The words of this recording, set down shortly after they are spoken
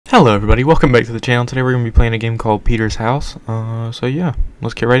Hello everybody, welcome back to the channel. Today we're going to be playing a game called Peter's House. So yeah,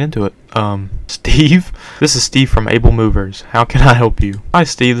 let's get right into it. Steve? This is Steve from Able Movers. How can I help you? Hi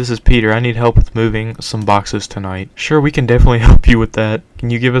Steve, this is Peter. I need help with moving some boxes tonight. Sure, we can definitely help you with that. Can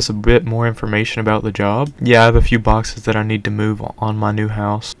you give us a bit more information about the job? Yeah, I have a few boxes that I need to move on my new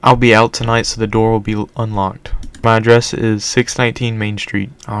house. I'll be out tonight, so the door will be unlocked. My address is 619 Main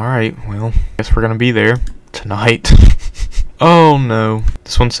Street. Alright, well, guess we're going to be there tonight. Oh no.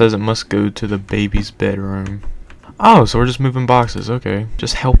 This one says it must go to the baby's bedroom. Oh, so we're just moving boxes, okay.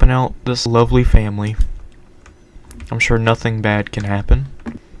 Just helping out this lovely family. I'm sure nothing bad can happen.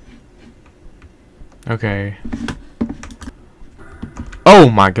 Okay. Oh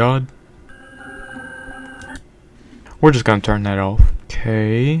my god. We're just gonna turn that off.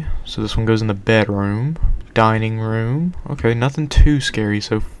 Okay, so this one goes in the bedroom. Dining room. Okay, nothing too scary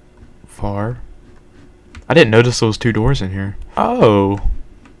so far. I didn't notice those two doors in here. Oh.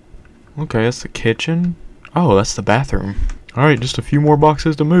 Okay, that's the kitchen. Oh, that's the bathroom. Alright, just a few more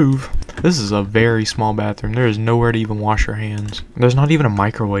boxes to move. This is a very small bathroom. There is nowhere to even wash your hands. There's not even a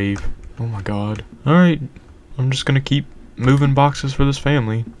microwave. Oh my god. Alright, I'm just gonna keep moving boxes for this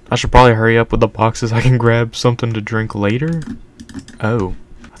family. I should probably hurry up with the boxes. I can grab something to drink later. Oh.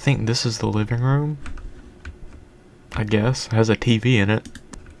 I think this is the living room. I guess. It has a TV in it.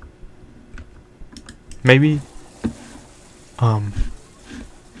 Maybe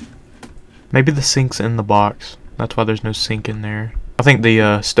the sink's in the box. That's why there's no sink in there. I think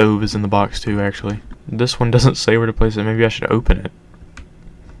the stove is in the box too, actually. This one doesn't say where to place it. Maybe I should open it.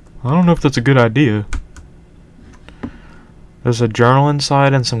 I don't know if that's a good idea. There's a journal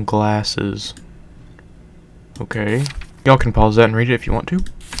inside and some glasses. Okay. Y'all can pause that and read it if you want to.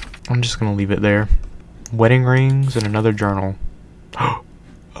 I'm just gonna leave it there. Wedding rings and another journal.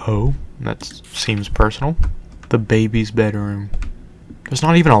 Oh. That seems personal. The baby's bedroom. There's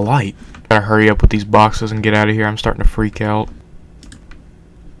not even a light. Gotta hurry up with these boxes and get out of here. I'm starting to freak out.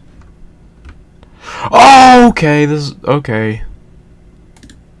 Oh, okay. This is okay.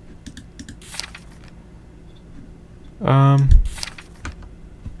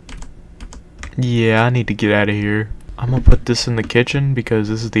 Yeah, I need to get out of here. I'm gonna put this in the kitchen because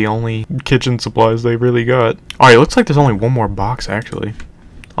this is the only kitchen supplies they really got. Alright, it looks like there's only one more box actually.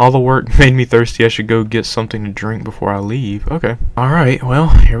 All the work made me thirsty. I should go get something to drink before I leave. Okay. Alright, well,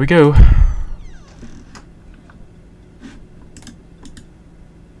 here we go.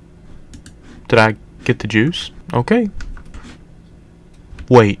 Did I get the juice? Okay.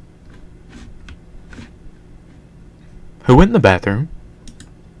 Wait. Who went in the bathroom?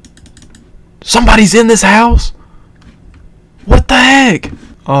 Somebody's in this house? What the heck?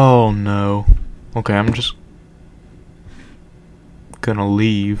 Oh no. Okay, I'm just gonna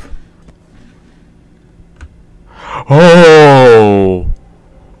leave. Oh.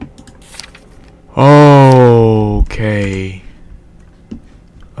 Okay.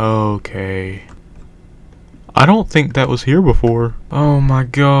 Okay. I don't think that was here before. Oh my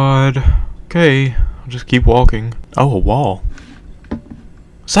god. Okay, I'll just keep walking. Oh, a wall.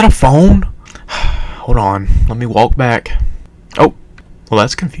 Is that a phone? Hold on, let me walk back. Oh, well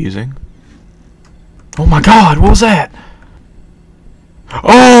that's confusing. Oh my god, what was that?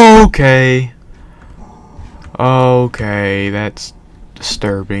 Oh, okay. Okay, that's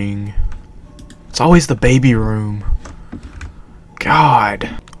disturbing. It's always the baby room. God.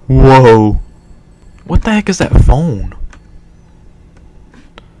 Whoa. What the heck is that phone?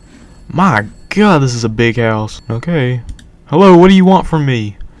 My god, this is a big house. Okay. Hello, what do you want from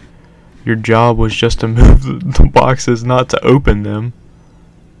me? Your job was just to move the boxes, not to open them.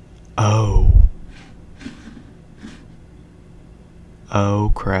 Oh.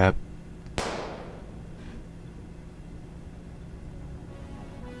 Oh crap.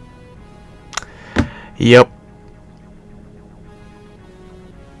 Yep.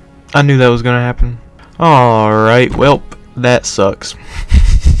 I knew that was gonna happen. Alright, well, that sucks.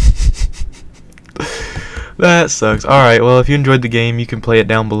 That sucks. Alright, well, if you enjoyed the game, you can play it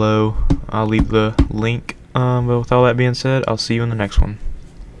down below. I'll leave the link. But with all that being said, I'll see you in the next one.